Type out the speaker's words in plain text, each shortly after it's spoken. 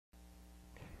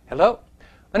Hello,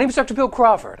 my name is Dr. Bill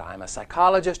Crawford. I'm a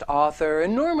psychologist, author,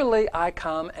 and normally I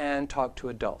come and talk to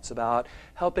adults about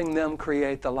helping them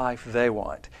create the life they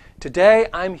want. Today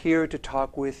I'm here to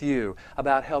talk with you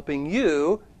about helping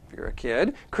you, if you're a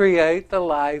kid, create the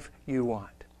life you want.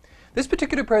 This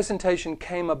particular presentation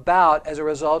came about as a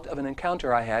result of an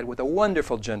encounter I had with a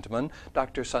wonderful gentleman,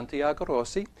 Dr. Santiago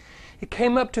Rossi. He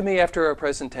came up to me after our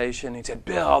presentation and he said,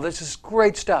 "Bill, this is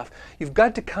great stuff. You've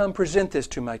got to come present this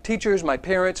to my teachers, my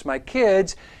parents, my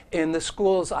kids in the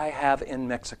schools I have in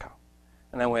Mexico."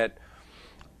 And I went,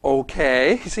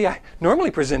 okay. See, I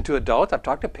normally present to adults. I've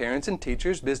talked to parents and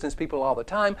teachers, business people all the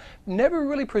time. Never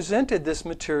really presented this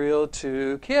material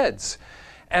to kids.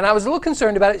 And I was a little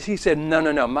concerned about it. He said,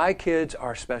 no, my kids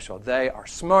are special. They are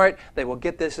smart. They will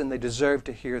get this and they deserve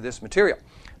to hear this material.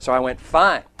 So I went,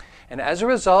 fine. And as a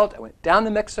result, I went down to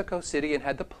Mexico City and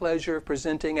had the pleasure of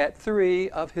presenting at 3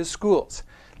 of his schools.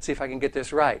 Let's see if I can get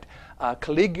this right.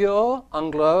 Colegio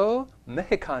Anglo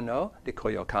Mexicano de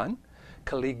Coyoacan,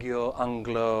 Colegio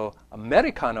Anglo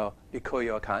Americano de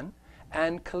Coyoacan,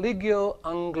 and Colegio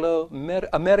Anglo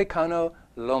Americano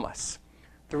Lomas.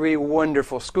 3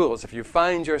 wonderful schools. If you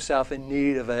find yourself in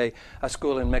need of a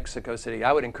school in Mexico City,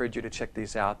 I would encourage you to check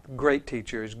these out. Great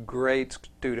teachers, great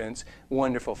students,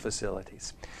 wonderful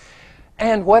facilities.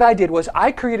 And what I did was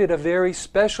I created a very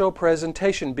special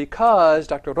presentation because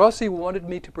Dr. Rossi wanted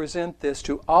me to present this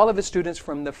to all of his students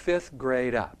from the 5th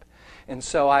grade up. And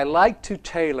so I like to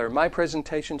tailor my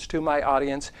presentations to my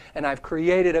audience, and I've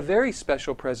created a very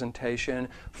special presentation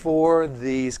for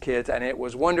these kids, and it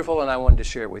was wonderful, and I wanted to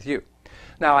share it with you.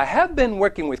 Now, I have been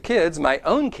working with kids, my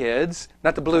own kids,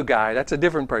 not the blue guy, that's a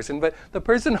different person, but the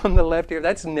person on the left here,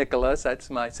 that's Nicholas, that's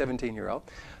my 17-year-old.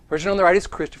 The person on the right is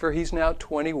Christopher, he's now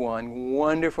 21,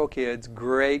 wonderful kids,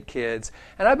 great kids,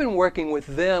 and I've been working with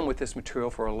them with this material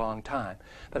for a long time.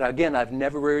 But again, I've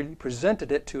never really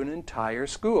presented it to an entire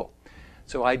school.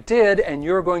 So I did, and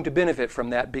you're going to benefit from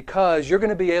that because you're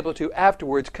going to be able to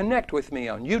afterwards connect with me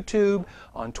on YouTube,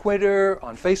 on Twitter,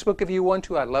 on Facebook if you want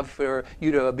to. I'd love for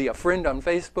you to be a friend on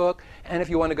Facebook. And if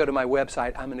you want to go to my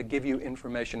website, I'm going to give you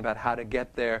information about how to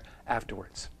get there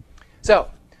afterwards. So,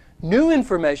 new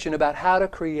information about how to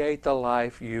create the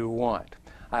life you want.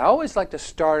 I always like to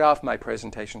start off my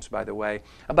presentations, by the way,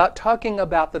 about talking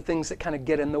about the things that kind of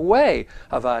get in the way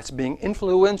of us being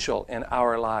influential in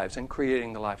our lives and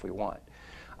creating the life we want.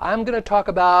 I'm going to talk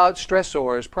about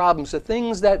stressors, problems, the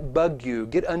things that bug you,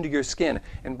 get under your skin.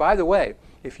 And by the way,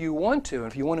 if you want to, and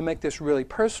if you want to make this really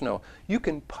personal, you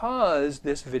can pause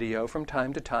this video from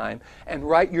time to time and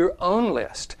write your own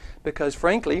list. Because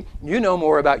frankly, you know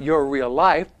more about your real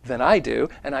life than I do.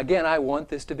 And again, I want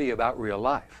this to be about real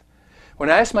life. When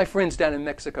I asked my friends down in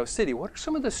Mexico City, what are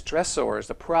some of the stressors,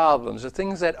 the problems, the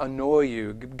things that annoy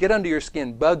you, get under your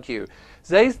skin, bug you?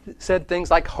 They said things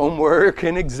like homework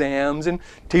and exams and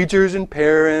teachers and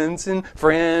parents and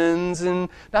friends and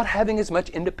not having as much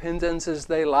independence as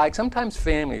they like, sometimes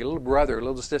family, a little brother, a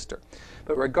little sister.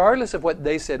 But regardless of what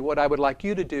they said, what I would like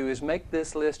you to do is make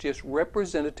this list just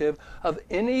representative of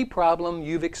any problem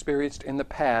you've experienced in the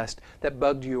past that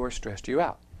bugged you or stressed you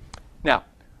out. Now,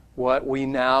 what we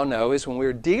now know is when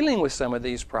we're dealing with some of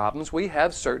these problems, we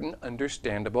have certain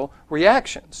understandable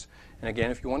reactions. And again,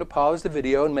 if you want to pause the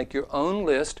video and make your own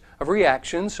list of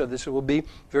reactions, so this will be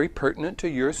very pertinent to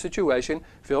your situation,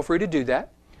 feel free to do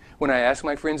that. When I asked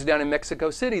my friends down in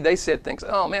Mexico City, they said things,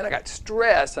 oh man, I got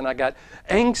stressed and I got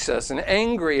anxious and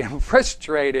angry and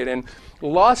frustrated and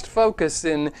lost focus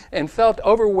and felt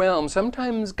overwhelmed,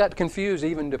 sometimes got confused,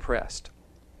 even depressed.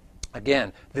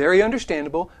 Again, very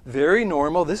understandable, very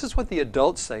normal. This is what the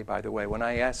adults say, by the way, when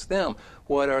I ask them,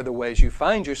 what are the ways you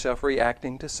find yourself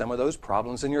reacting to some of those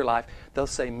problems in your life? They'll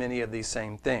say many of these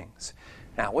same things.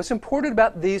 Now, what's important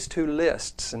about these 2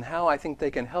 lists and how I think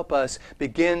they can help us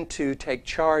begin to take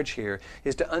charge here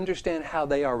is to understand how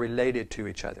they are related to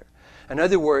each other. In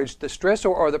other words, the stressor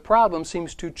or the problem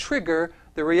seems to trigger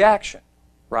the reaction,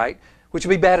 right? Which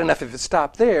would be bad enough if it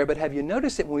stopped there, but have you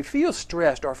noticed that when we feel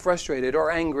stressed or frustrated or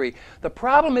angry, the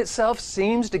problem itself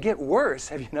seems to get worse?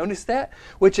 Have you noticed that?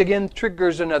 Which again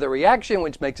triggers another reaction,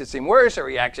 which makes it seem worse, a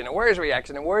reaction and worse,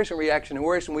 reaction and worse, and reaction and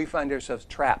worse, and we find ourselves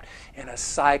trapped in a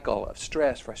cycle of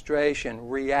stress, frustration,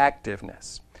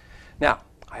 reactiveness. Now,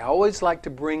 I always like to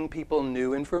bring people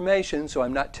new information, so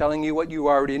I'm not telling you what you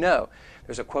already know.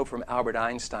 There's a quote from Albert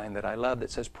Einstein that I love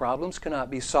that says, problems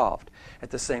cannot be solved at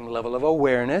the same level of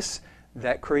awareness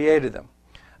that created them.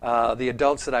 The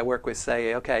adults that I work with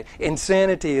say, okay,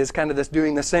 insanity is kind of this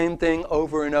doing the same thing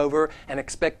over and over and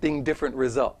expecting different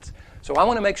results. So I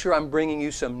want to make sure I'm bringing you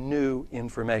some new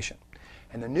information.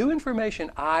 And the new information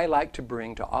I like to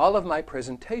bring to all of my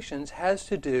presentations has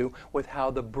to do with how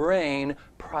the brain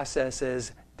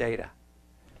processes data.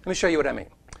 Let me show you what I mean.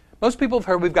 Most people have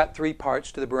heard we've got three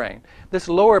parts to the brain. This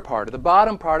lower part, or the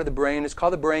bottom part of the brain, is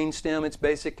called the brainstem. It's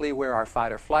basically where our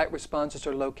fight or flight responses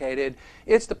are located.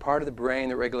 It's the part of the brain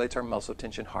that regulates our muscle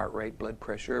tension, heart rate, blood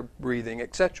pressure, breathing,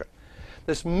 etc.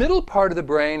 This middle part of the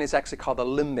brain is actually called the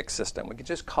limbic system. We could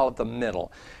just call it the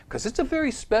middle because it's a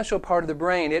very special part of the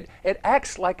brain. It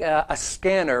acts like a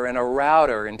scanner and a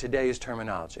router in today's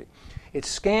terminology. It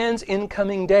scans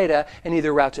incoming data and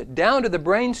either routes it down to the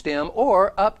brainstem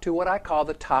or up to what I call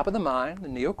the top of the mind, the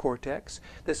neocortex,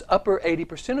 this upper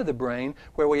 80% of the brain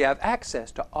where we have access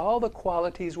to all the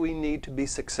qualities we need to be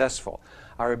successful.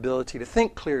 Our ability to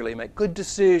think clearly, make good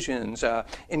decisions,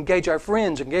 engage our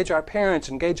friends, engage our parents,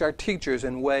 engage our teachers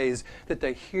in ways that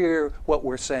they hear what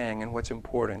we're saying and what's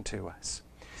important to us.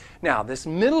 Now, this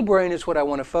middle brain is what I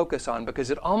want to focus on because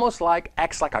it almost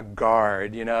acts like a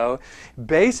guard, you know.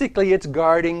 Basically, it's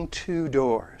guarding two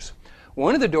doors.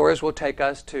 One of the doors will take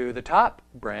us to the top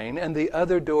brain, and the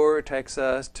other door takes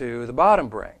us to the bottom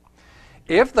brain.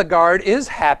 If the guard is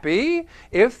happy,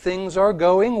 if things are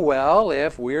going well,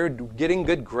 if we're getting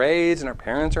good grades and our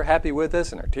parents are happy with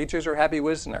us and our teachers are happy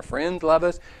with us and our friends love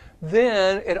us,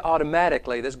 then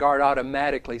this guard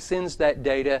automatically sends that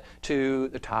data to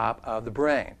the top of the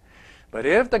brain. But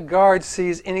if the guard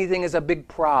sees anything as a big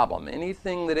problem,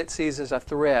 anything that it sees as a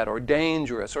threat or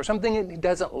dangerous or something it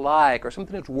doesn't like or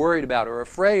something it's worried about or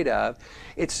afraid of,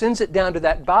 it sends it down to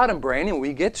that bottom brain and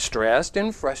we get stressed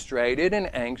and frustrated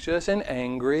and anxious and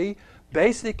angry.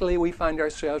 Basically, we find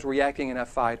ourselves reacting in a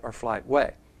fight or flight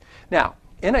way. Now,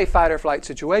 in a fight or flight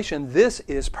situation, this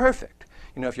is perfect.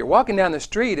 You know, if you're walking down the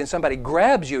street and somebody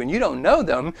grabs you and you don't know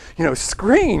them, you know,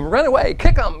 scream, run away,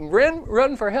 kick them,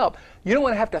 run for help. You don't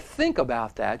want to have to think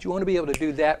about that. You want to be able to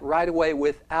do that right away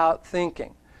without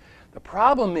thinking. The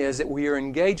problem is that we are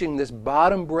engaging this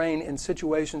bottom brain in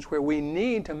situations where we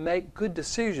need to make good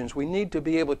decisions. We need to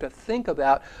be able to think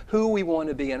about who we want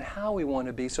to be and how we want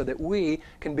to be so that we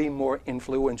can be more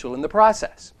influential in the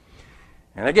process.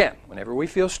 And again, whenever we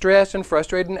feel stressed and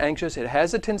frustrated and anxious, it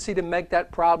has a tendency to make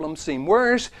that problem seem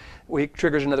worse. It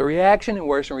triggers another reaction and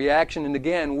worse reaction. And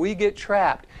again, we get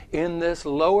trapped in this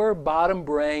lower bottom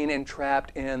brain and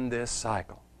trapped in this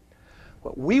cycle.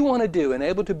 What we want to do and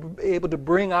able to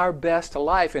bring our best to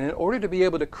life, and in order to be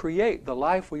able to create the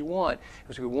life we want,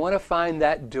 is we want to find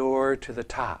that door to the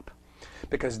top.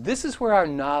 Because this is where our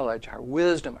knowledge, our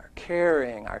wisdom, our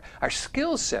caring, our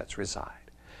skill sets reside.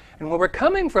 And when we're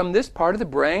coming from this part of the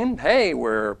brain, hey,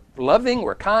 we're loving,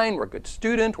 we're kind, we're a good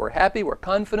student, we're happy, we're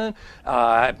confident,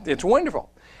 it's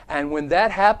wonderful. And when that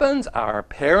happens, our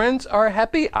parents are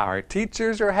happy, our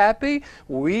teachers are happy,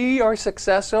 we are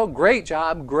successful, great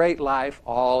job, great life,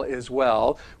 all is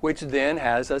well, which then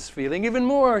has us feeling even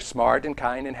more smart and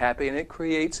kind and happy, and it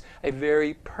creates a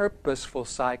very purposeful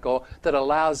cycle that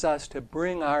allows us to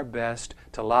bring our best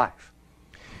to life.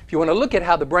 If you want to look at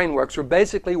how the brain works, we're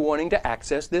basically wanting to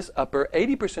access this upper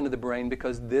 80% of the brain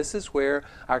because this is where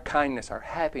our kindness, our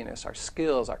happiness, our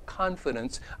skills, our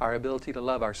confidence, our ability to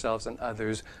love ourselves and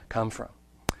others come from.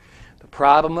 The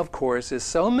problem, of course, is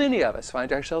so many of us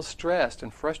find ourselves stressed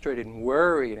and frustrated and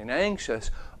worried and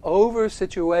anxious over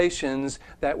situations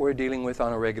that we're dealing with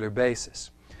on a regular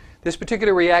basis. This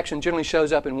particular reaction generally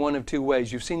shows up in one of two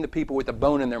ways. You've seen the people with the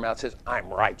bone in their mouth says, I'm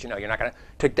right, you know, you're not going to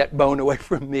take that bone away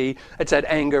from me. It's that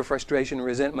anger, frustration,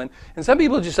 resentment. And some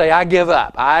people just say, I give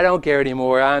up. I don't care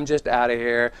anymore. I'm just out of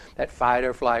here. That fight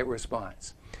or flight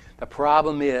response. The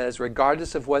problem is,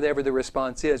 regardless of whatever the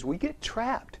response is, we get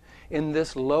trapped in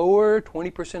this lower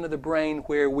 20% of the brain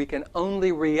where we can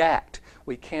only react.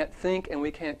 We can't think and we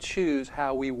can't choose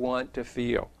how we want to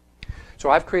feel. So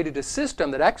I've created a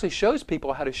system that actually shows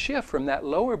people how to shift from that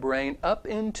lower brain up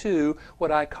into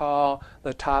what I call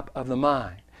the top of the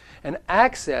mind and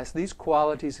access these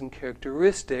qualities and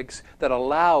characteristics that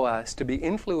allow us to be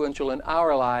influential in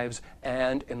our lives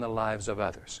and in the lives of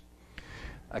others.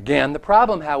 Again, the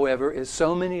problem, however, is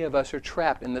so many of us are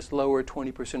trapped in this lower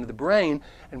 20% of the brain,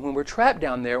 and when we're trapped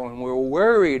down there, when we're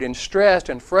worried and stressed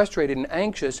and frustrated and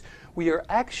anxious, we are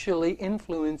actually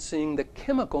influencing the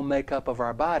chemical makeup of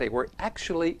our body. We're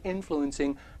actually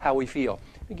influencing how we feel.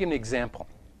 Let me give you an example.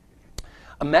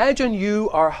 Imagine you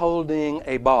are holding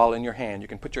a ball in your hand. You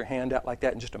can put your hand out like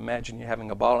that and just imagine you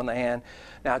having a ball in the hand.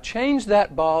 Now change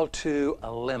that ball to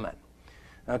a lemon.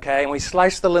 Okay, and we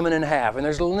slice the lemon in half, and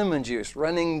there's lemon juice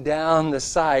running down the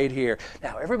side here.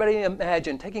 Now, everybody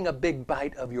imagine taking a big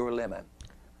bite of your lemon.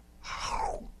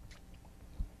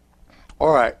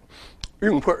 All right,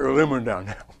 you can put your lemon down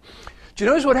now. Do you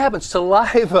notice what happens?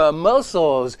 Saliva,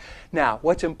 muscles. Now,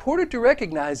 what's important to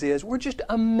recognize is we're just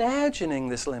imagining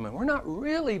this lemon. We're not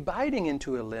really biting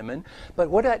into a lemon, but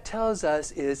what that tells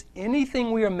us is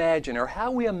anything we imagine or how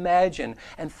we imagine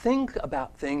and think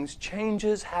about things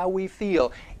changes how we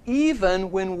feel,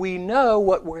 even when we know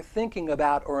what we're thinking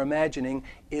about or imagining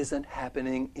isn't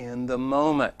happening in the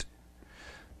moment.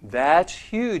 That's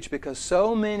huge because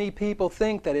so many people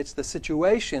think that it's the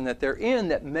situation that they're in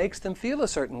that makes them feel a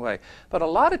certain way. But a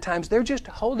lot of times they're just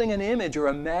holding an image or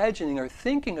imagining or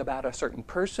thinking about a certain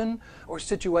person or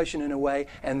situation in a way,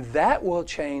 and that will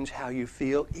change how you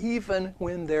feel even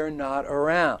when they're not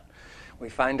around. We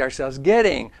find ourselves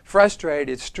getting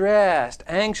frustrated, stressed,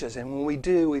 anxious, and when we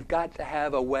do, we've got to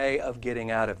have a way of getting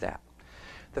out of that.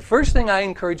 The first thing I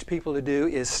encourage people to do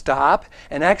is stop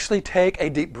and actually take a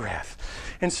deep breath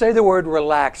and say the word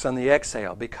relax on the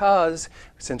exhale, because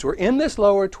since we're in this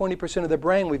lower 20% of the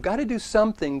brain, we've got to do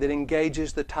something that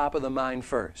engages the top of the mind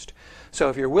first. So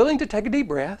if you're willing to take a deep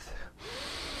breath,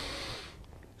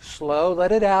 slow,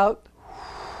 let it out,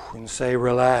 and say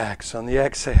relax on the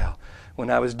exhale. When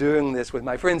I was doing this with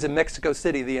my friends in Mexico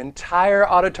City, the entire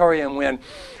auditorium went,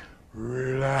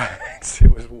 relax.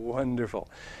 It was wonderful.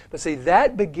 But see,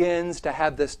 that begins to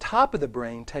have this top of the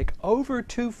brain take over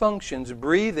two functions,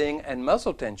 breathing and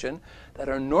muscle tension, that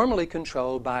are normally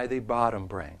controlled by the bottom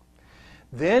brain.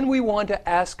 Then we want to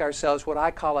ask ourselves what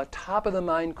I call a top of the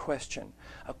mind question,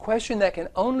 a question that can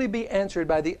only be answered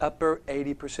by the upper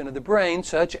 80% of the brain,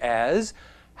 such as,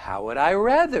 how would I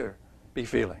rather be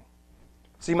feeling?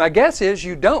 See, my guess is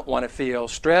you don't want to feel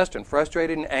stressed and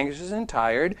frustrated and anxious and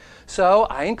tired, so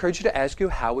I encourage you to ask you,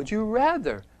 how would you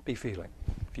rather be feeling?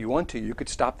 If you want to, you could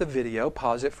stop the video,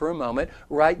 pause it for a moment,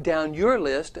 write down your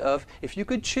list of, if you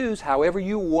could choose however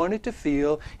you wanted to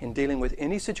feel in dealing with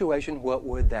any situation, what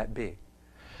would that be?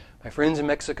 My friends in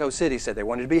Mexico City said they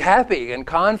wanted to be happy and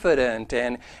confident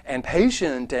and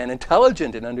patient and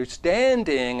intelligent and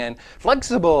understanding and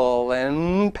flexible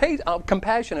and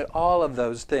compassionate, all of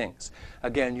those things.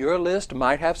 Again, your list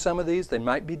might have some of these. They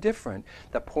might be different.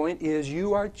 The point is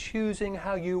you are choosing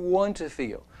how you want to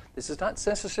feel. This is not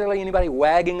necessarily anybody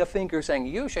wagging a finger saying,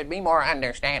 you should be more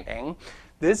understanding.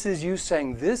 This is you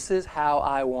saying, this is how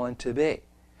I want to be.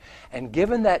 And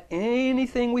given that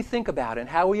anything we think about and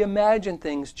how we imagine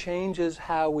things changes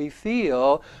how we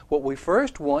feel, what we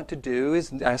first want to do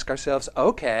is ask ourselves,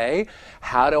 okay,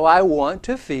 how do I want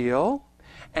to feel?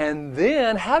 And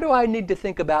then how do I need to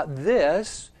think about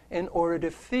this in order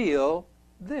to feel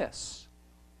this?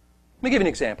 Let me give you an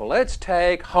example. Let's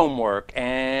take homework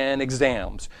and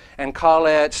exams and call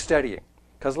it studying.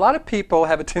 Because a lot of people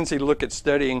have a tendency to look at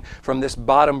studying from this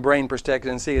bottom brain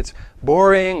perspective and see it's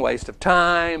boring, waste of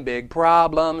time, big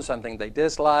problem, something they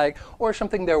dislike, or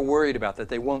something they're worried about that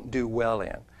they won't do well in.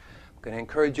 I'm going to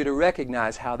encourage you to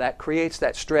recognize how that creates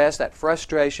that stress, that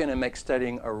frustration, and makes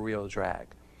studying a real drag.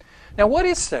 Now, what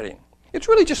is studying? It's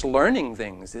really just learning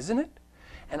things, isn't it?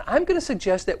 And I'm going to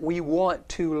suggest that we want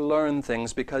to learn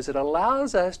things because it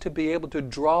allows us to be able to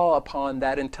draw upon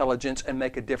that intelligence and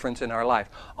make a difference in our life.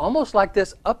 Almost like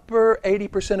this upper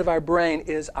 80% of our brain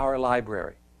is our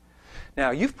library.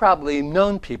 Now, you've probably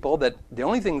known people that the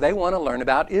only thing they want to learn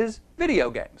about is video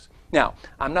games. Now,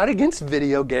 I'm not against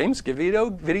video games.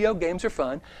 Video games are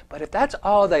fun. But if that's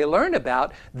all they learn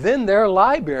about, then their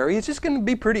library is just going to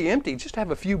be pretty empty. Just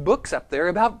have a few books up there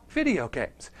about video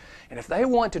games. And if they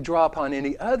want to draw upon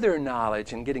any other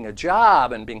knowledge and getting a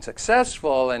job and being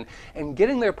successful and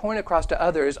getting their point across to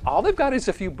others, all they've got is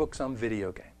a few books on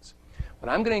video games. What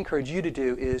I'm going to encourage you to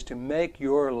do is to make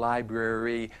your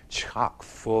library chock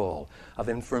full of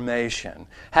information.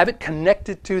 Have it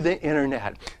connected to the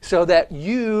internet so that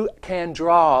you can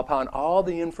draw upon all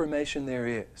the information there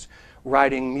is.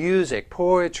 Writing music,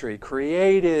 poetry,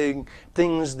 creating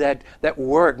things that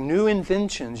work, new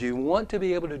inventions. You want to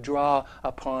be able to draw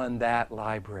upon that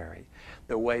library.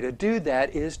 The way to do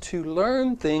that is to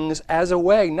learn things as a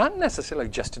way, not necessarily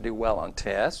just to do well on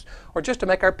tests or just to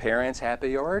make our parents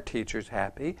happy or our teachers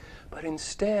happy, but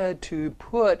instead to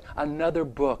put another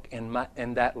book in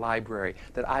that library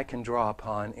that I can draw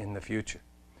upon in the future.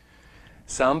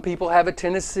 Some people have a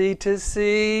tendency to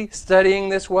see studying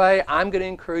this way. I'm going to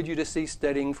encourage you to see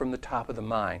studying from the top of the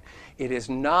mind. It is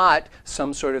not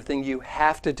some sort of thing you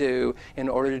have to do in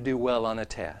order to do well on a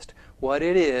test. What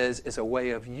it is a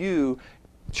way of you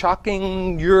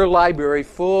chocking your library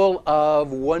full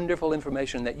of wonderful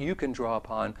information that you can draw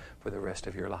upon for the rest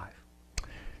of your life.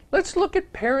 Let's look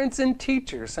at parents and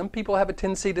teachers. Some people have a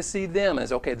tendency to see them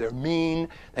as, okay, they're mean,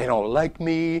 they don't like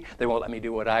me, they won't let me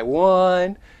do what I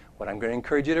want. What I'm going to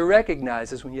encourage you to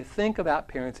recognize is when you think about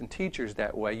parents and teachers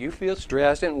that way, you feel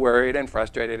stressed and worried and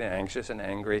frustrated and anxious and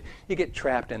angry. You get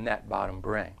trapped in that bottom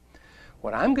brain.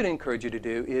 What I'm going to encourage you to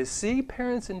do is see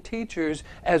parents and teachers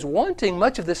as wanting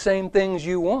much of the same things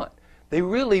you want. They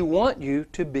really want you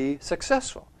to be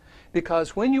successful.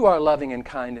 Because when you are loving and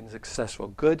kind and successful,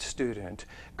 good student,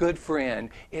 good friend,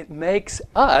 it makes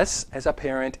us, as a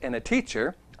parent and a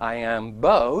teacher, I am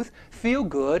both, feel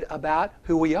good about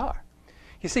who we are.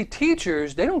 You see,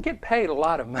 teachers, they don't get paid a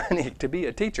lot of money to be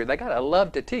a teacher. They gotta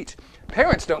love to teach.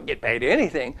 Parents don't get paid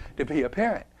anything to be a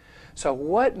parent. So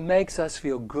what makes us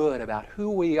feel good about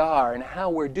who we are and how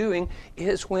we're doing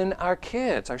is when our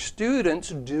kids, our students,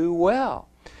 do well.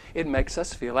 It makes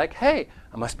us feel like, hey,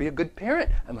 I must be a good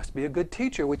parent, I must be a good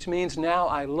teacher, which means now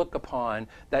I look upon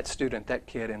that student, that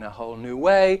kid in a whole new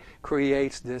way,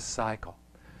 creates this cycle.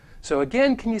 So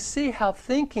again, can you see how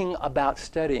thinking about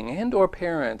studying and or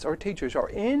parents or teachers or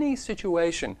any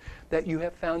situation that you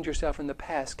have found yourself in the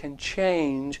past can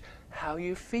change how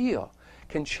you feel,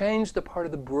 can change the part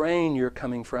of the brain you're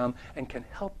coming from, and can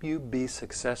help you be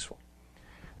successful.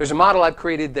 There's a model I've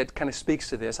created that kind of speaks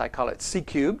to this. I call it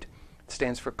C-cubed. It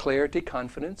stands for clarity,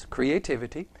 confidence,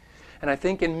 creativity. And I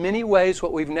think in many ways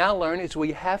what we've now learned is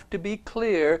we have to be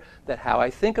clear that how I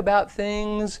think about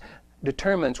things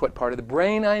determines what part of the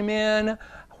brain I'm in,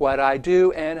 what I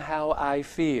do, and how I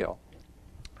feel.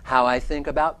 How I think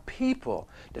about people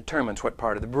determines what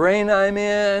part of the brain I'm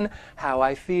in, how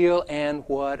I feel, and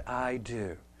what I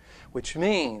do. Which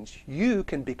means you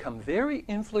can become very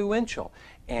influential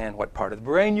in what part of the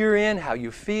brain you're in, how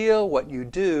you feel, what you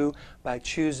do, by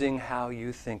choosing how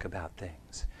you think about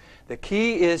things. The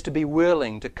key is to be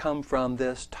willing to come from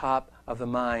this top of the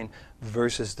mind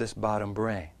versus this bottom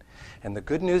brain. And the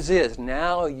good news is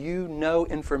now you know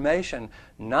information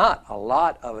not a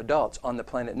lot of adults on the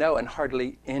planet know, and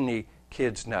hardly any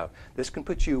kids know. This can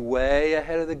put you way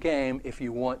ahead of the game if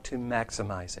you want to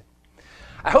maximize it.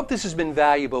 I hope this has been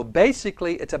valuable.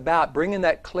 Basically, it's about bringing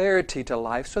that clarity to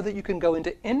life so that you can go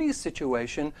into any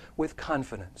situation with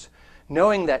confidence,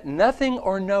 knowing that nothing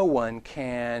or no one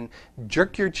can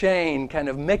jerk your chain, kind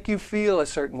of make you feel a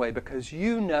certain way, because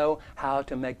you know how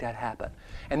to make that happen.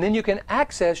 And then you can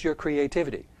access your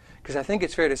creativity. Because I think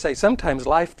it's fair to say sometimes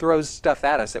life throws stuff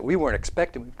at us that we weren't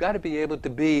expecting. We've got to be able to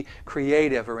be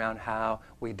creative around how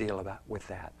we deal with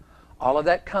that. All of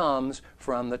that comes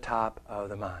from the top of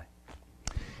the mind.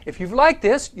 If you've liked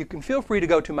this, you can feel free to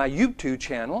go to my YouTube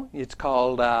channel. It's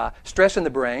called Stress in the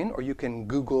Brain, or you can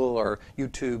Google or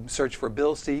YouTube search for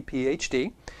Bill C.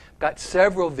 PhD. I've got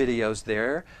several videos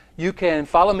there. You can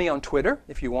follow me on Twitter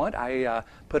if you want. I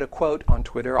put a quote on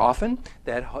Twitter often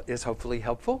that is hopefully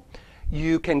helpful.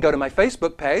 You can go to my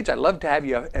Facebook page. I'd love to have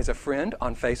you as a friend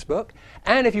on Facebook.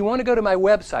 And if you want to go to my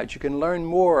website, you can learn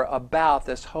more about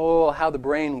this whole how the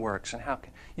brain works and how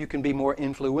you can be more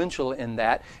influential in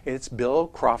that. It's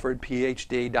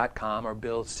BillCrawfordPhD.com or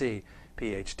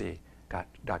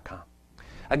BillCPhD.com.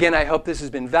 Again, I hope this has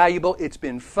been valuable. It's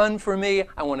been fun for me.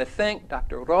 I want to thank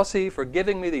Dr. Rossi for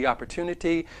giving me the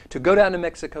opportunity to go down to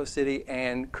Mexico City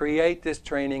and create this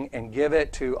training and give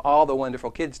it to all the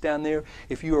wonderful kids down there.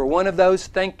 If you are one of those,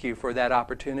 thank you for that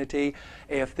opportunity.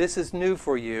 If this is new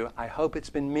for you, I hope it's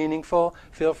been meaningful.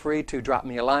 Feel free to drop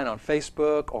me a line on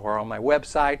Facebook or on my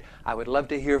website. I would love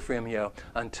to hear from you.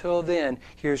 Until then,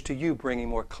 here's to you bringing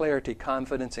more clarity,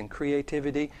 confidence, and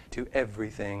creativity to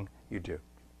everything you do.